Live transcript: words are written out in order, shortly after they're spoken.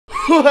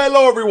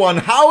Hello everyone,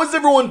 how is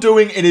everyone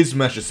doing? It is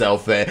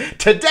MessYourself there.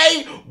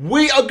 Today,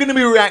 we are going to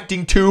be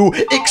reacting to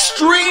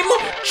extreme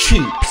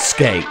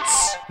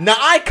cheapskates. Now,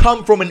 I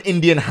come from an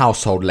Indian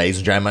household, ladies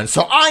and gentlemen,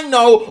 so I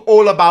know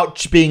all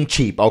about being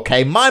cheap,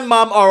 okay? My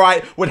mum,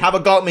 alright, would have a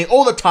go at me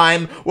all the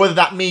time, whether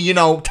that mean, you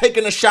know,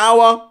 taking a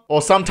shower,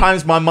 or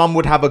sometimes my mum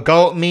would have a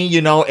go at me, you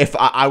know, if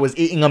I was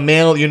eating a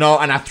meal, you know,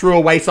 and I threw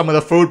away some of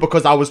the food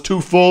because I was too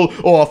full,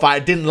 or if I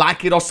didn't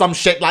like it or some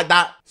shit like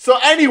that. So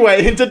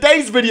anyway, in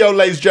today's video,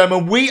 ladies and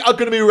gentlemen, we are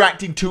going to be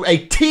reacting to a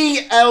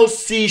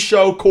TLC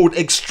show called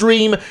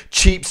Extreme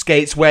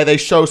Cheapskates, where they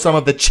show some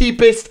of the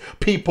cheapest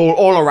people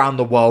all around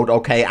the world,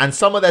 okay? And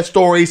some of their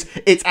stories,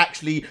 it's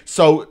actually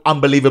so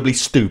unbelievably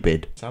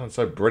stupid. Sounded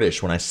so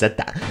British when I said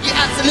that. You're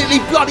absolutely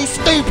bloody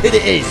stupid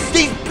it is!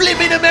 These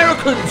blimmin'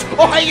 Americans!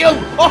 I hate you!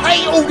 I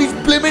hate all these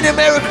blimmin'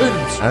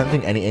 Americans! I don't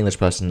think any English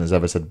person has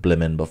ever said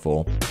blimmin'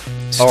 before.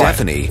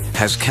 Stephanie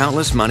has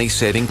countless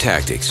money-saving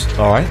tactics.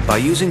 Alright. By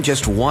using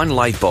just one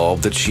light bulb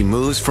that she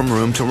moves from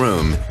room to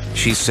room,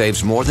 she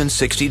saves more than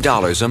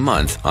 $60 a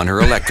month on her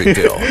electric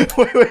bill.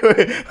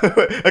 Wait.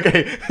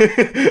 Okay.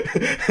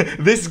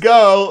 This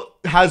girl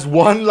has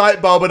one light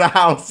bulb in the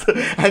house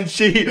and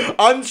she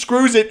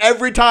unscrews it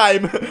every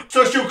time.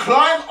 So she'll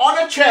climb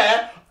on a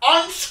chair,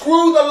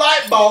 unscrew the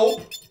light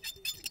bulb,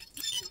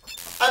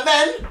 and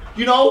then,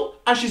 you know,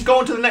 as she's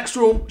going to the next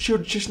room, she'll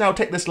just now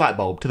take this light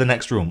bulb to the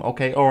next room,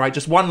 okay? All right,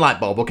 just one light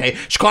bulb, okay?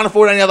 She can't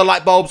afford any other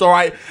light bulbs, all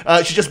right?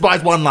 She just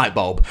buys one light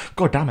bulb.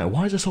 God damn it,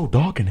 why is it so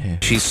dark in here?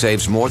 She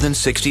saves more than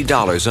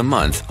 $60 a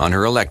month on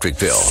her electric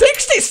bill.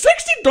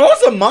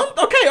 $60 a month?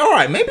 Okay, all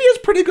right, maybe it's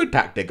a pretty good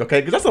tactic,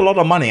 okay? Because that's a lot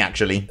of money,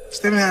 actually.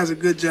 Stephanie has a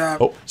good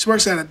job. Oh. She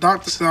works at a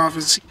doctor's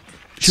office.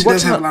 She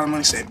does have a lot of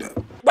money saved up.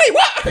 Wait,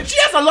 what? She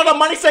has a lot of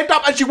money saved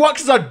up and she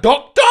works as a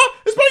doctor?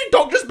 This bloody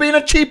doctor's being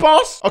a cheap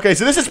ass? Okay,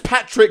 so this is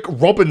Patrick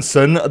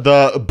Robinson,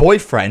 the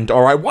boyfriend,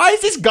 all right? Why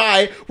is this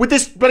guy with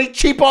this bloody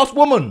cheap ass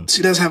woman?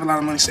 She does have a lot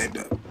of money saved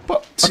up.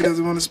 But She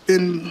doesn't want to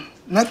spend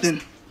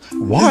nothing.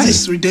 why? This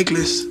is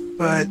ridiculous,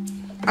 but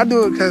I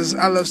do it because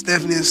I love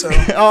Stephanie, so.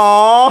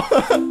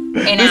 Aww.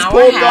 In This our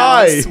poor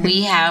house, guy.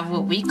 we have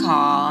what we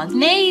call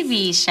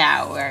Navy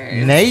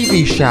showers.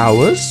 Navy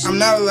showers? I'm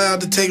not allowed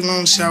to take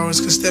long showers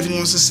because Stephanie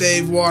wants to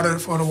save water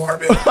for the water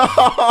bill.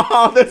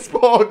 Oh, this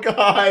poor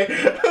guy.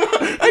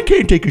 I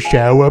can't take a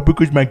shower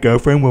because my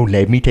girlfriend won't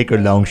let me take a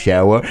long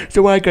shower,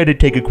 so I gotta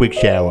take a quick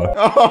shower.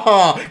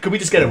 Oh, can we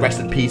just get a rest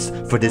in peace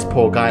for this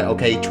poor guy,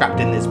 okay? Trapped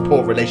in this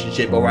poor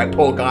relationship, all right?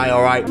 Poor guy,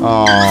 all right?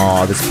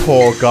 Oh, this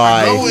poor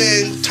guy. Go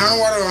in, turn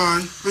water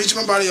on, rinse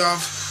my body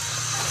off.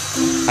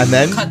 And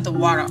then? Cut the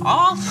water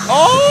off.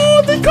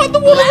 Oh, they cut the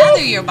water Lather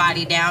off. your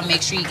body down.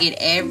 Make sure you get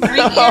every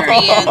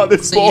area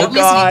This so you poor don't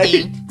guy. miss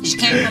anything. 'Cause you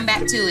can't come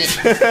back to it.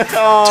 Turn it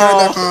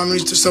back on,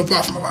 rinse the soap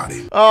off my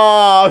body.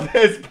 Oh,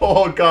 this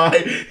poor guy.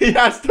 He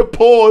has to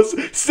pause,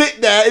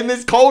 sit there in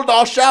this cold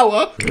ass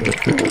shower.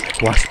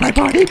 Wash my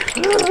body.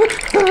 Turn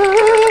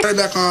it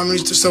back on,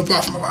 rinse the soap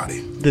off my body.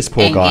 This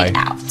poor And guy. get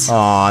out.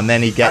 Oh, and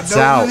then he gets I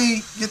don't out.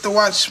 really get to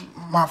watch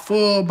my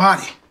full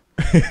body.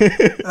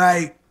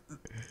 Like,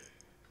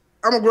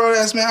 I'm a grown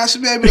ass man. I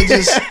should be able to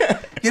just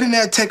get in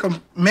there and take a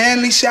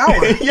manly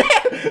shower. Yeah.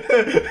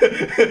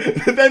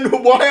 Then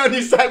why are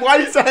you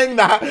saying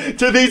that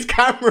to these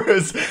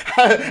cameras?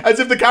 As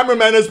if the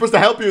cameraman is supposed to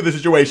help you with the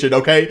situation,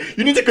 okay?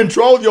 You need to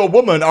control your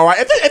woman, all right?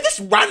 If this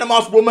random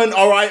ass woman,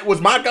 all right, was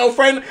my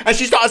girlfriend and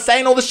she started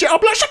saying all this shit, I'll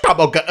be like, shut up,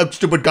 okay,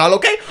 stupid girl,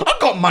 okay? I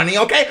got money,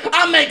 okay?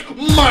 I make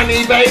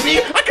money,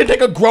 baby. I can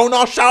take a grown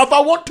ass shower if I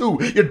want to.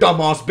 You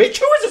dumb ass bitch.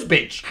 Who is this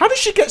bitch? How does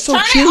she get so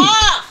Turn cheap? it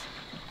off.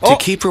 To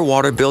keep her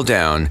water bill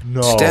down,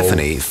 No.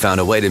 Stephanie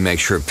found a way to make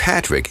sure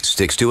Patrick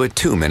sticks to a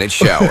 2-minute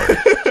shower.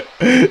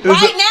 Right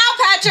now,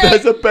 Patrick.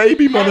 There's a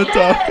baby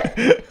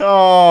monitor.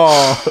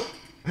 Oh.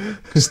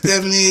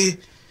 Stephanie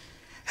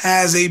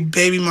has a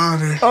baby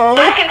monitor.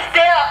 I can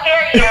still hear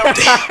you.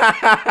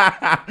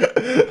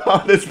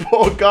 Oh, this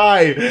poor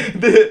guy.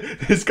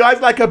 This guy's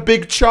like a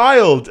big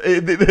child.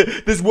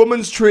 This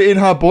woman's treating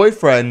her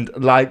boyfriend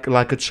like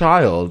a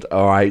child.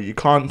 All right, you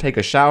can't take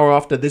a shower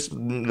after this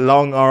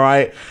long. All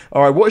right,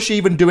 what's she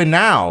even doing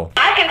now?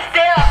 I can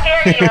still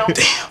hear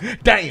you.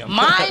 Damn.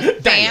 My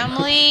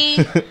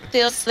family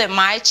feels that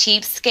my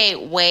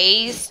cheapskate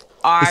ways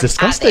are It's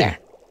disgusting. out there.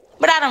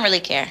 But I don't really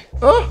care.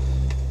 Oh,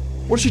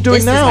 what's she doing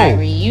This now? is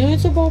my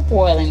reusable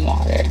boiling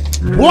water.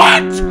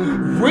 What?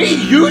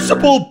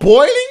 Reusable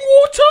boiling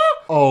water?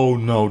 Oh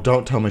no,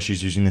 don't tell me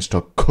she's using this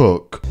to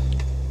cook.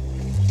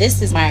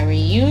 This is my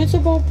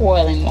reusable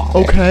boiling water.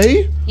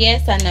 Okay.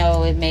 Yes, I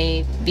know it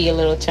may be a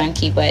little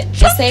chunky, but it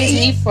saves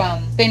me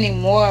from spending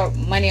more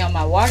money on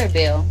my water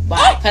bill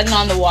by cutting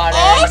on the water,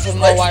 she's putting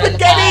more water in the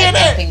pot, spaghetti in it.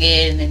 dumping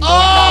it, and then doing it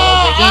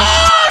all over again.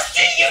 Oh,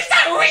 she used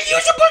that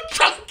reusable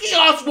chunky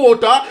ass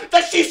water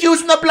that she's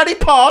using the bloody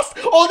past.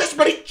 All this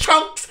bloody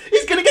chunks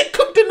is gonna get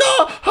cooked in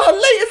her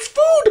latest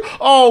food.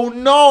 Oh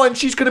no, and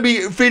she's gonna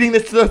be feeding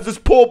this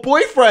poor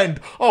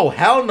boyfriend. Oh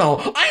hell no.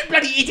 I ain't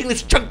bloody eating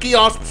this chunky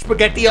ass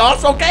spaghetti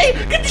ass, okay?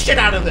 Get the shit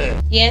out of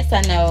there. Yes,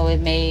 I know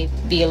it may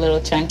be a little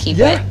chunky,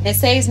 Yeah. but it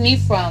saves me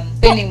from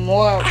spending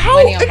more how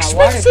money on my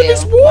water expensive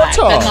is bill by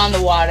water? cutting on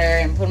the water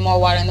and putting more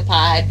water in the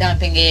pot,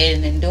 dumping it,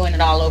 and then doing it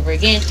all over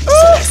again. So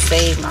I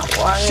save my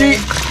water. She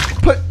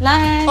put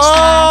Lunch.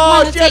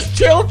 oh, she has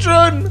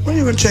children. When are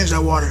you gonna change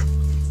that water?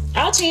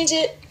 I'll change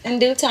it in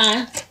due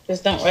time.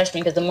 Just don't rush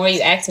me, because the more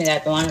you ask me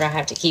that, the longer I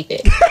have to keep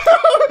it.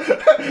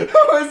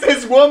 Who is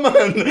this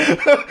woman?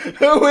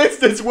 Who is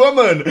this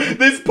woman?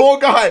 This poor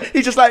guy.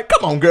 He's just like,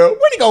 come on, girl. When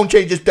are you gonna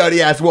change this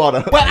dirty ass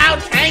water? Well,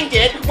 I'll change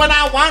it when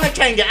I want to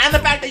change it. And the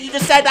fact that you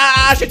just said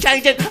I should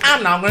change it,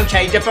 I'm not gonna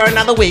change it for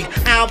another week.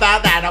 How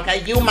about that,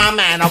 okay? You my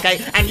man,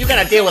 okay? And you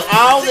gotta deal with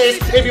all this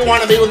if you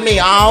want to be with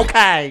me,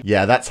 okay?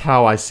 Yeah, that's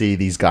how I see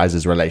these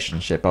guys'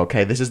 relationship,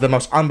 okay? This is the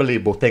most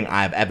unbelievable thing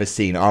I've ever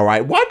seen, all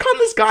right? Why can't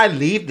this guy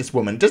leave this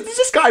woman? Does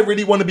this guy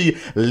really want to be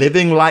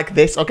living like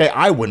this? Okay,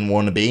 I wouldn't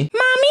want to be.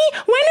 Mommy,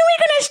 when are we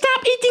gonna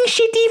stop eating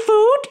shitty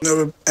food?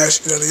 Never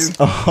ask you that again.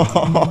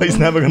 Oh, he's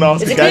never gonna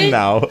ask Is it again good?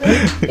 now.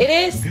 It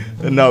is?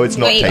 No, it's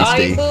not You eat all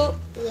tasty. your food?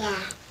 Yeah.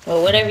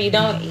 Well, whatever you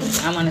don't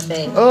eat, I'm gonna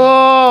say.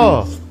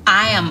 Oh,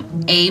 I am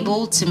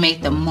able to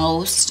make the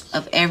most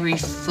of every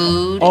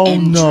food Oh,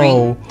 and no.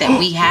 drink that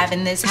we have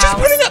in this house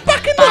putting it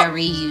back in by the-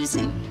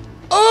 reusing.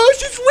 oh,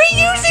 she's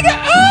reusing it.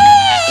 Oh!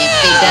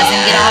 If it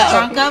doesn't get all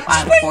drunk up, I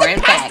She's pour putting it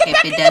the back. pasta If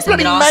back it in doesn't the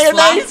get all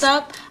mayonnaise.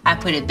 slopped up, I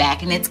put it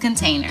back in its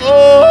container.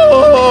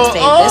 Oh,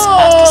 Save this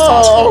pasta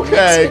sauce for the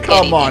okay, next come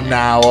spaghetti on dinner.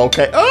 now,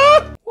 okay.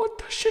 What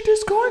the shit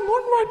is going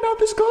on right now?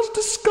 This girl's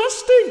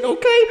disgusting,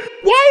 okay?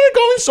 Why are you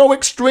going so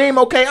extreme,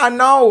 okay? I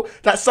know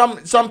that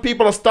some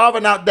people are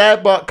starving out there,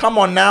 but come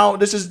on now,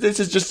 this is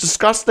just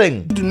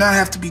disgusting. You do not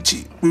have to be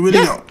cheap. We really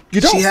Yeah, don't.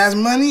 you don't. She has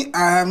money.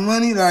 I have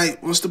money.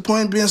 Like, what's the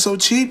point of being so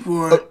cheap?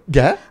 Or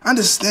Yeah? I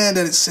understand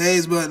that it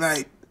saves, but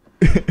like,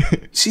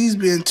 she's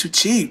being too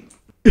cheap.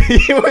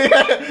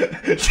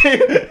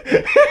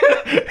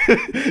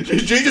 She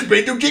just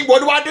being too cheap. What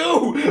do I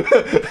do?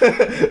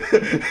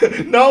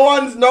 No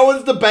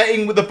one's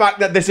debating with the fact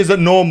that this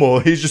isn't normal.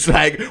 He's just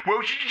like,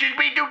 well, she's just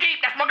being too cheap.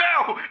 That's my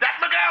girl. That's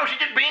my girl. She's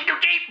just being too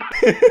cheap.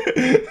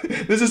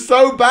 This is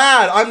so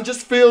bad. I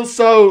just feel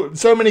so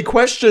many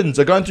questions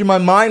are going through my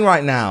mind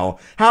right now.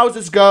 How is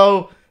this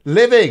girl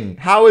living?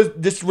 How is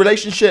this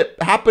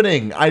relationship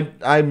happening?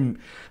 I'm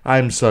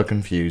so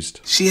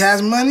confused. She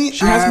has money.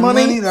 She has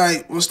money?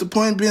 Like, what's the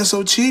point of being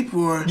so cheap?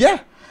 Or Yeah.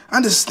 I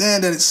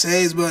understand that it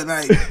saves, but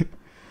like,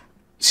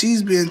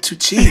 she's being too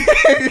cheap.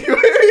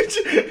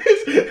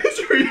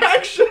 His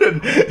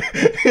reaction.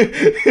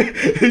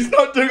 He's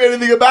not doing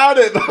anything about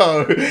it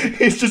though.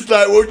 He's just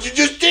like, well, you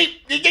just cheap.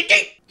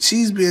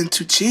 She's being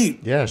too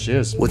cheap. Yeah, she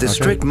is. With a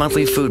strict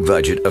monthly food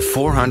budget of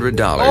 $400,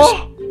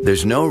 Oh.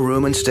 there's no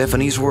room in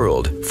Stephanie's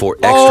world for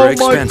extra Oh my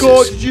expenses.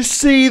 god, did you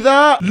see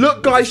that?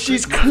 Look guys,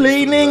 she's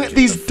cleaning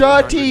these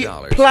dirty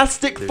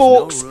plastic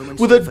forks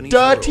with a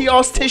dirty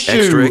ass tissue.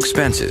 Extra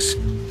expenses,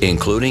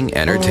 including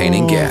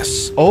entertaining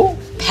guests. Oh?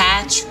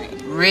 Patrick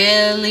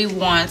really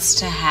wants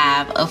to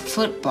have a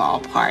football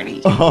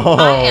party.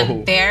 I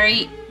am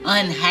very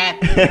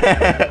unhappy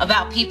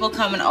about people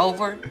coming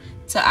over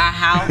to our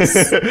house.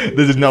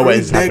 There's no way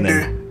it's Begged her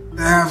happening.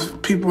 to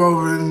have people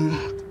over, and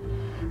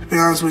to be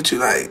honest with you,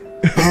 like,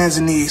 hands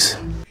and knees.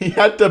 He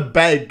had to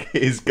beg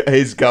his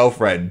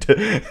girlfriend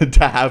to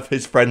have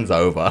his friends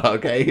over,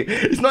 okay?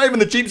 It's not even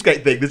the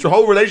cheapskate thing. This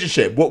whole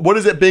relationship, what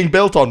is it being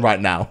built on right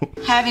now?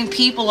 Having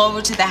people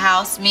over to the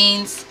house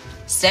means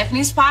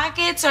Stephanie's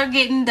pockets are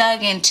getting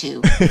dug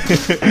into.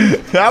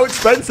 How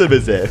expensive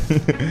is it?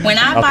 When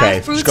I Okay, buy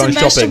she's fruits going and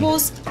shopping.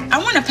 vegetables, I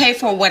want to pay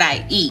for what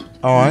I eat,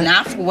 All right.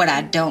 not for what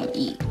I don't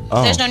eat.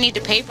 Oh. There's no need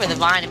to pay for the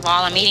vine if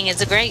all I'm eating is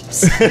the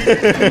grapes.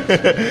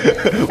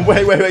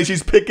 Wait.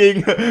 She's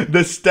picking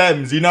the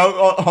stems. You know,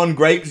 on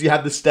grapes, you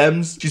have the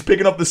stems. She's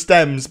picking up the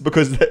stems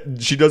because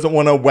she doesn't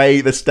want to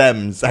weigh the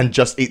stems and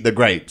just eat the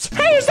grapes.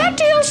 Hey, is that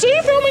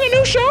TLC filming a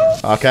new show?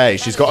 Okay,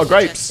 she's got her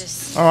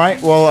grapes. All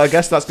right, well, I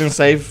guess that's going to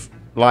save,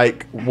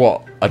 like,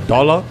 what,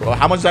 $1? Or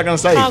how much is that going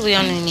to save? Probably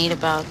only need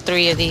about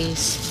 3 of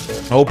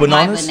these. Oh, My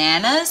bananas?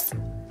 bananas,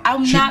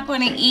 I'm not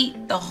going to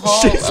eat the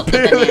whole She's of the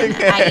peeling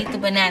banana. I eat the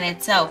banana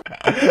itself.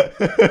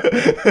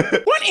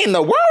 What in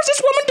the world is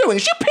this woman doing?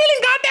 Is she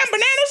peeling goddamn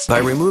bananas? By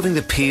removing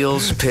the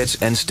peels,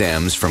 pits, and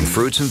stems from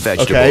fruits and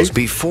vegetables Okay.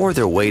 before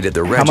they're weighed at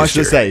the register, How much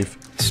does it save?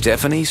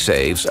 Stephanie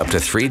saves up to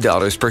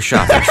 $3 per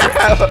shopping trip.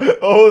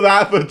 Oh,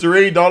 that for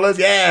 $3?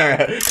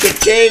 Yeah.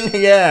 Ka-ching,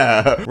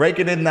 yeah.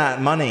 Raking in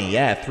that money.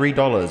 Yeah,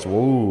 $3.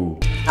 Woo.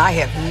 I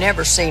have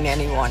never seen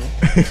anyone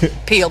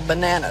peel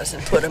bananas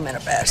and put them in a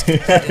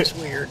basket. That is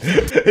weird.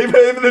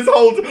 Even this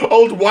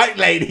old white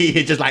lady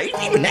is just like,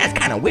 even that's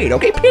kind of weird,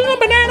 okay? Peeling a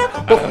banana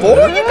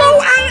before you go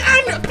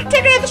and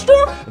take it at the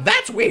store?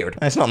 That's weird.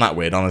 It's not that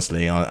weird,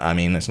 honestly. I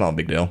mean, it's not a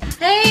big deal.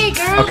 Hey,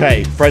 girl.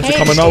 Okay, friends are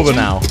coming over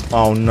now.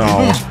 Oh,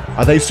 no.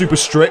 Are they super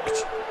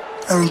strict?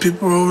 Having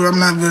people over, I'm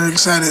not very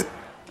excited.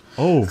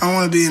 Oh. I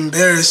want to be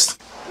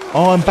embarrassed.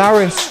 Oh,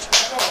 embarrassed.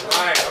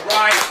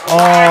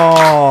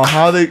 Oh,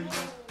 how they...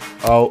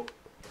 Oh.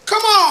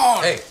 Come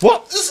on! Hey.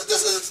 What? This is the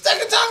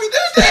second time you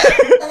did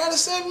that. I gotta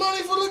save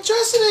money for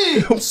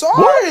electricity. I'm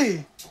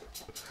sorry.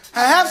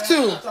 I have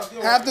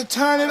to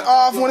turn it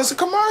off when it's a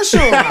commercial.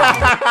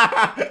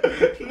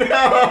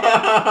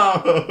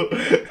 No.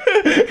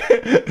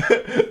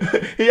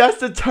 He has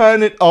to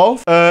turn it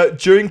off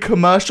during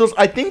commercials.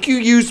 I think you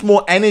use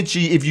more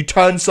energy if you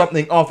turn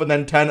something off and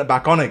then turn it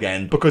back on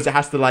again, because it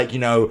has to, like, you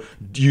know,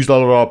 use a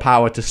lot of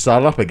power to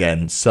start up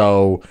again.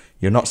 So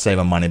you're not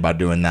saving money by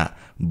doing that.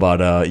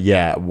 But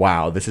yeah,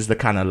 wow, this is the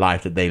kind of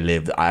life that they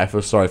lived. I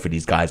feel sorry for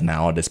these guys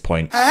now at this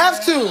point. I have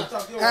to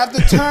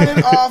turn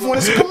it off when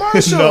it's a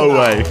commercial. No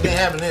way. We ain't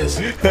having this.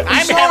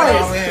 I'm sorry.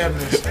 We ain't having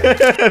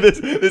this.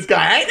 this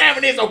guy, I ain't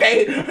having this,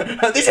 okay?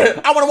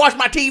 I want to watch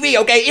my TV,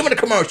 okay? Even the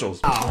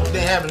commercials. We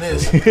ain't having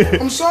this.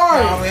 I'm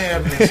sorry. We ain't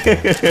having this. We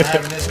ain't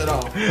having this at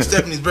all.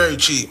 Stephanie's very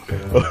cheap.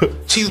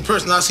 Cheapest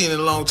person I've seen in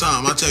a long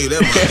time. I'll tell you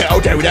that much.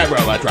 I'll tell you that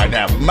much right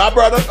now. My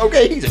brother,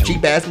 okay, he's a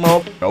cheap ass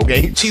mom,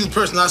 okay? Cheapest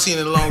person I've seen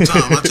in a long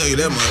time. I'll tell you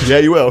that much. Yeah,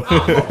 you will.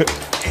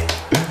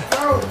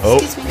 Oh.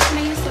 Excuse me, can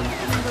I use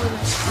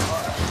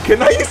the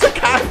Can I use the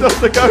candle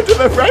to go to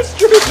the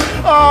restroom?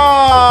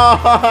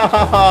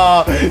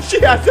 Oh,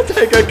 she has to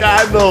take a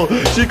candle.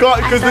 She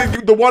got, because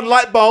the one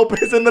light bulb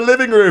is in the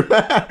living room.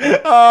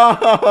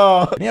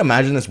 Oh. Can you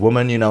imagine this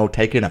woman, you know,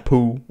 taking a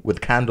poo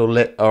with candle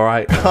lit? All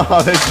right.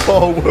 Oh, this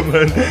poor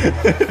woman.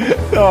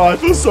 Oh, I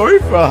feel sorry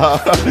for her.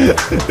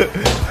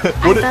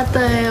 I thought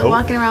the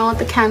walking around with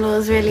the candle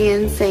is really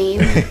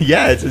insane.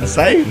 Yeah, it's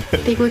insane. I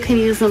think we can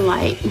use some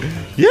light.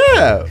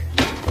 Yeah.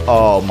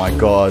 Oh my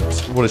God.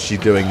 What is she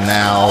doing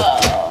now?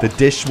 The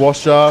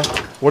dishwasher?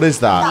 What is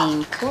that?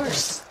 Of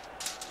course.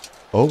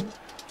 Oh.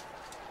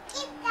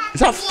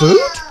 Is that food?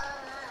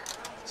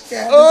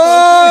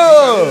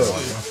 Oh!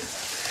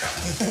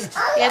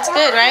 Yeah, it's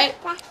good, right?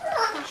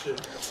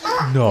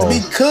 No.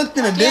 Be cooked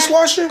in a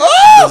dishwasher?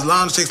 Because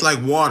laundry takes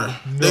like water.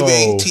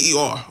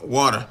 W-A-T-E-R.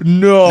 Water.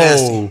 No.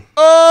 Nasty.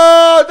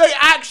 Oh, they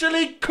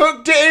actually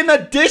cooked it in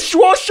a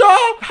dishwasher?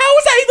 How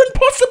is that even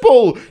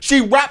possible? She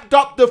wrapped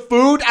up the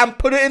food and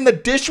put it in the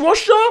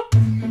dishwasher?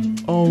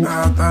 Oh.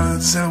 I thought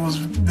it said it was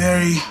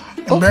very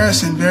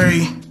embarrassing,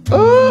 very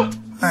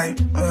like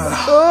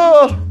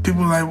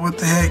people like, what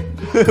the heck?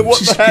 What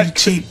She's the heck?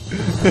 pretty cheap.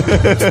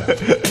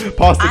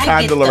 Pass the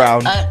candle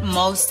around. I get the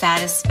utmost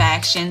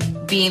satisfaction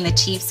being the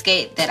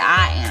cheapskate that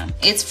I am.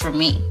 It's for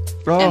me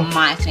and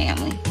my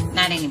family,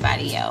 not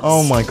anybody else.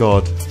 Oh my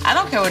God. I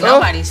don't care what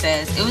nobody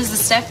says. It was the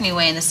Stephanie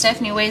way, and the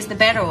Stephanie way is the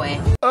better way.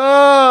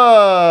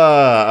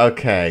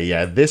 Okay,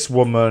 yeah, this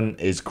woman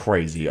is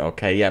crazy,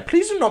 okay? Yeah,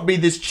 please do not be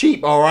this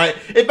cheap, all right?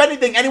 If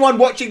anything, anyone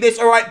watching this,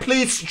 all right,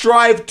 please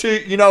strive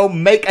to, you know,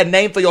 make a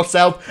name for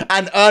yourself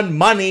and earn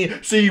money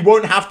so you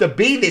won't have to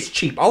be this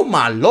cheap. Oh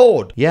my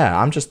Lord. Yeah,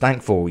 I'm just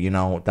thankful, you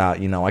know, that,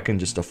 you know, I can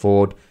just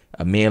afford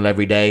a meal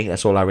every day.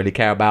 That's all I really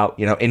care about.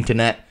 You know,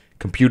 internet,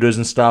 computers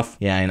and stuff.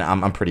 Yeah, and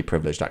I'm pretty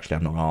privileged, actually.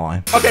 I'm not gonna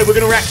lie. Okay, we're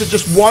gonna react to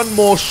just one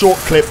more short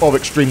clip of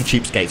extreme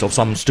cheapskates of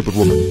some stupid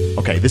woman.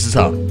 Okay, this is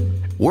her.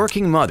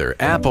 Working mother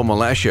Apple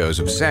Maleshio's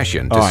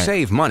obsession to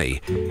save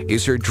money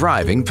is her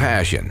driving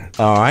passion.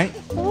 All right.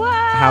 Wow.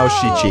 How's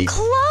she cheap?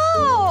 Chloe.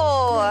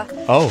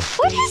 Oh.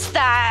 What is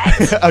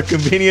that? A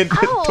convenient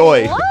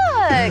toy.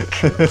 Look.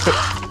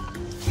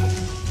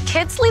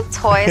 Kids leave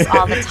toys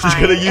all the time. She's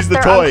gonna use the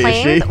they're toy, is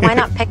unclaimed, she? why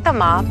not pick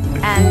them up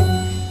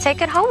and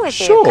take it home with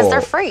you? Sure. Because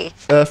they're free.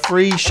 A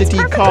free shitty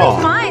Perfectly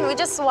car. fine. We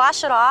just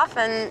wash it off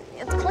and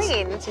it's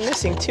clean. It's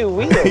missing 2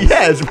 wheels.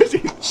 Yeah, it's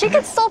missing. She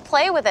can still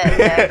play with it,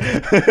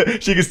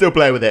 Nick. She can still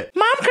play with it.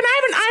 Mom, can I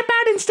have an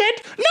iPad instead?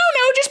 No,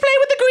 just play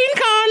with the green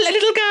car,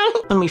 little girl.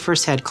 When we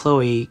first had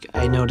Chloe,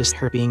 I noticed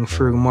her being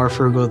more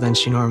frugal than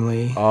she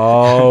normally.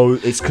 Oh,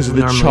 it's because of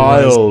the Normally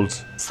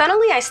child.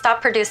 Suddenly, I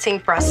stopped producing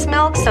breast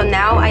milk, so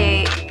now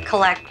I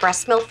collect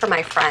breast milk for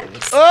my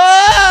friends.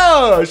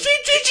 Oh, she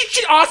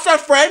asked her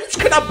friends,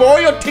 can I borrow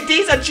your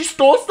titties? And she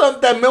stores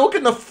their milk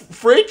in the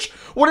fridge.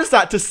 What is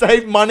that, to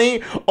save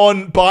money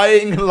on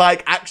buying,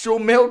 like, actual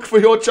milk for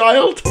your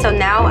child? So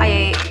now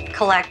I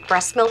collect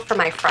breast milk for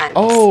my friends.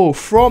 Oh,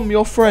 from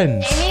your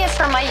friends. Amy is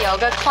from my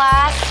yoga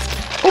class.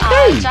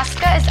 Okay.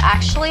 Jessica is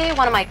actually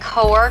one of my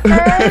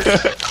coworkers.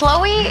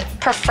 Chloe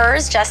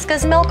prefers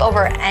Jessica's milk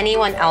over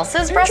anyone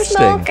else's breast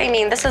milk. I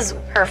mean, this is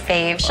her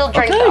fave. She'll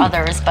drink the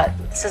others, but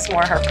this is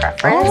more her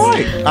preference. All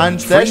right. And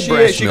there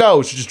she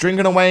goes. She's just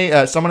drinking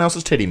away someone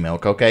else's titty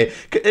milk, okay?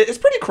 It's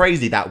pretty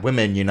crazy that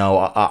women, you know,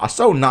 are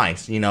so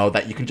nice, you know,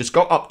 that you can just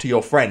go up to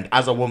your friend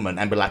as a woman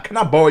and be like, can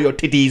I borrow your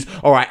titties?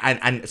 All right,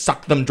 and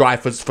suck them dry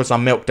for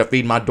some milk to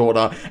feed my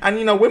daughter. And,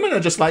 you know, women are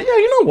just like, yeah,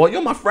 you know what?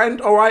 You're my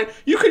friend, all right?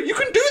 You can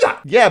do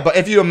that. Yeah, but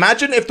if you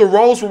imagine if the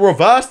roles were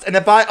reversed and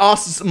if I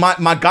asked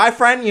my guy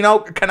friend, you know,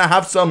 can I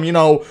have some, you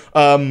know,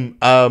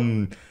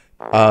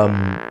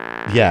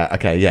 yeah,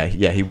 okay, yeah,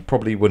 he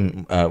probably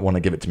wouldn't want to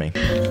give it to me.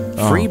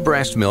 Free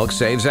breast milk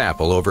saves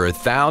Apple over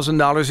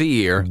 $1,000 a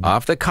year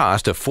off the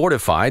cost of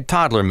fortified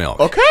toddler milk.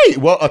 Okay,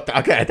 well,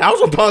 okay,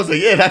 $1,000 a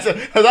year. That's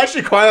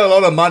actually quite a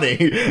lot of money.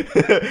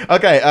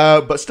 Okay,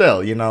 but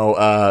still, you know,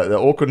 the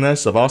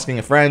awkwardness of asking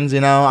your friends,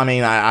 you know, I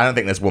mean, I don't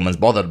think this woman's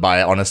bothered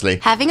by it, honestly.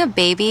 Having a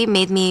baby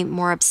made me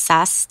more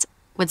obsessed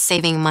with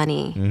saving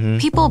money.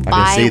 People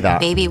buy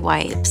baby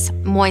wipes,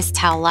 moist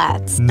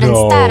towelettes, but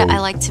instead I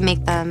like to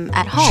make them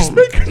at home. She's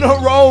making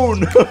her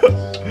own.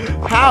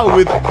 How?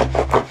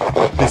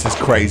 This is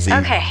crazy.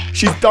 Okay.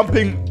 She's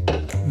dumping.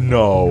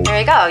 No. There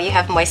you go. You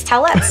have moist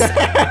towelettes.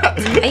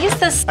 I use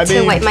this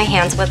to wipe my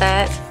hands with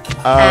it,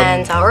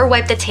 and or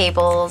wipe the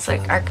tables,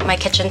 like my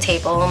kitchen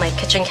table, my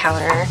kitchen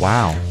counter.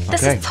 Wow.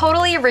 This is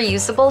totally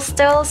reusable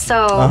still,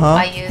 so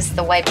I use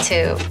the wipe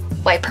to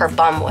wipe her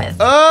bum with.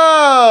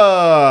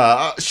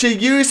 She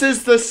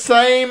uses the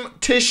same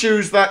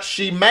tissues that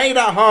she made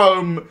at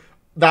home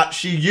that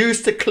she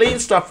used to clean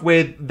stuff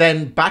with,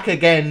 then back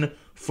again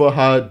for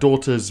her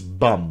daughter's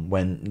bum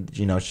when,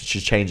 you know,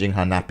 she's changing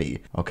her nappy.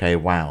 Okay,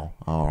 wow.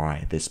 All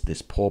right, this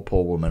poor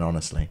woman,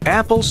 honestly.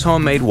 Apple's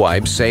homemade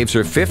wipe saves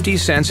her 50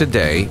 cents a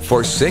day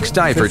for 6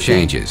 diaper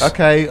changes.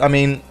 Okay, I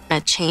mean...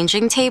 A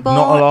changing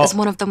table is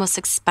one of the most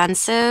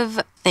expensive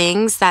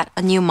things that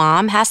a new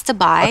mom has to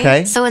buy.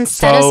 Okay. So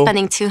instead of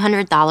spending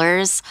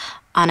 $200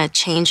 on a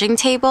changing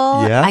table,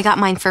 I got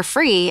mine for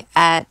free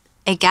at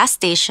a gas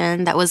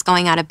station that was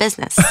going out of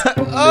business.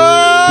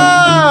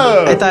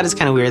 I thought it's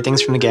kind of weird. Things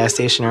from the gas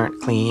station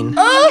aren't clean.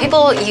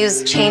 People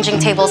use changing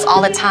tables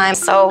all the time,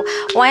 so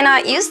why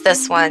not use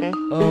this one?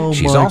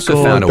 She's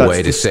also found a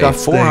way to save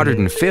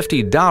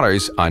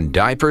 $450 on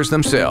diapers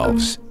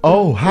themselves.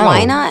 Oh, how?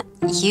 Why not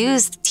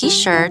use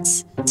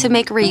t-shirts to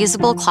make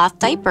reusable cloth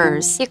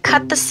diapers? You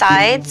cut the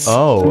sides.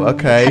 Oh,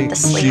 okay. Cut the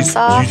sleeves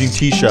off.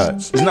 Using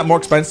t-shirts. Isn't that more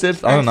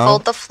expensive? I don't know.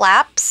 Fold the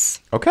flaps.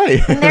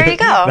 Okay. And there you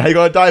go. Now you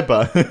got a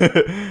diaper.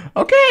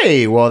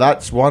 Okay, well,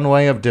 that's one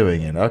way of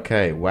doing it.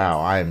 Okay, wow,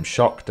 I am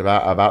shocked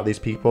about these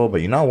people,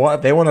 but you know what?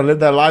 If they want to live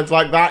their lives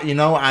like that, you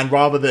know, and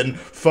rather than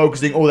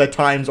focusing all their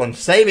times on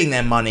saving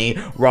their money,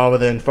 rather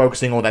than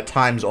focusing all their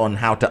times on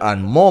how to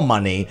earn more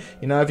money,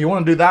 you know, if you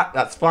want to do that,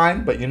 that's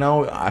fine, but you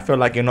know, I feel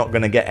like you're not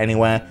going to get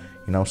anywhere,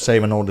 you know,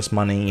 saving all this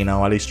money, you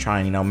know, at least try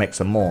and, you know, make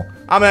some more.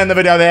 I'm going to end the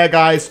video there,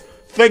 guys.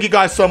 Thank you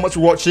guys so much for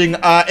watching.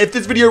 If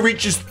this video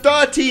reaches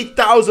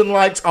 30,000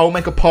 likes, I'll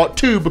make a part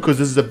 2 because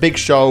this is a big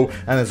show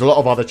and there's a lot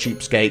of other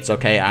cheapskates,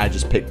 okay? I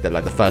just picked the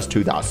first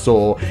 2 that I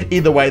saw.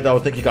 Either way, though,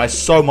 thank you guys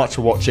so much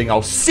for watching.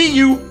 I'll see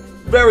you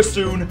very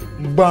soon.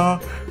 Bye.